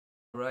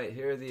Right,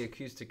 here are the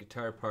acoustic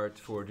guitar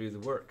parts for Do the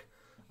Work.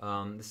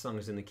 This song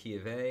is in the key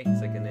of A. It's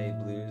like an A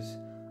blues,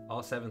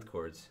 all 7th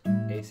chords,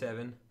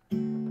 A7,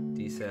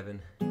 D7,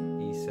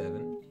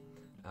 E7,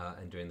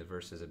 and during the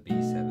verse is a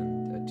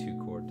B7, a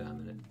 2-chord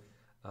dominant.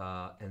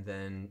 And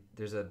then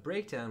there's a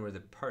breakdown where the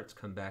parts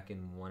come back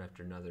in one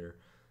after another.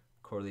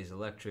 Corley's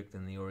electric,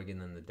 then the organ,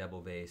 then the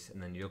double bass,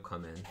 and then you'll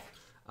come in.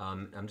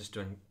 I'm just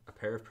doing a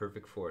pair of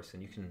perfect fourths,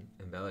 and you can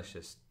embellish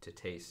this to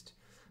taste.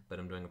 But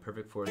I'm doing a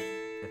perfect fourth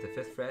at the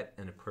 5th fret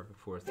and a perfect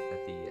fourth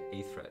at the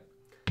 8th fret.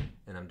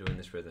 And I'm doing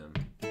this rhythm.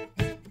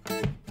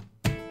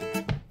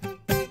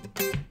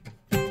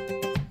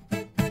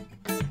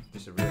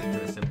 Just a really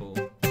kind of simple,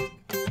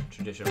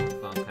 traditional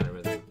funk kind of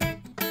rhythm.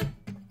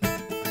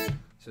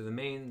 So the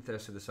main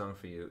thrust of the song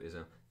for you is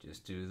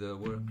just do the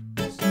work,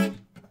 just do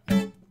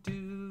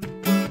the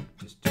work,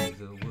 just do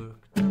the work.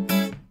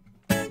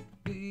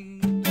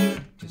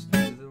 Just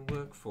do the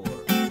work for.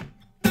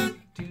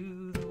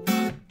 Do the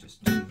work,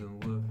 just do the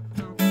work.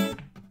 Don't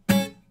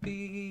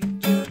be a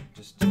jerk,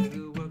 just do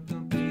the work.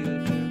 Don't be a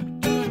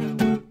jerk, do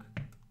the work.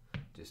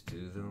 Just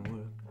do the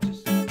work,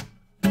 just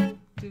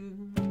do.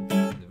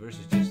 The verse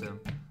is just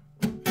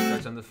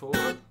starts on the 4.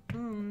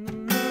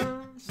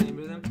 Same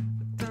rhythm.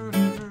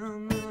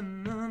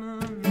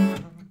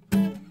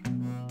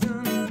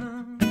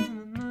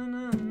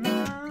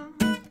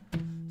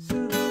 So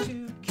that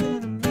you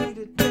can meet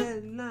a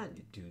deadline,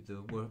 you do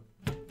the work.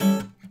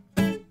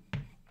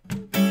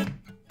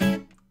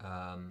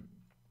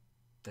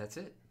 That's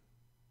it.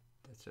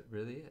 That's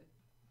really it.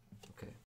 Okay.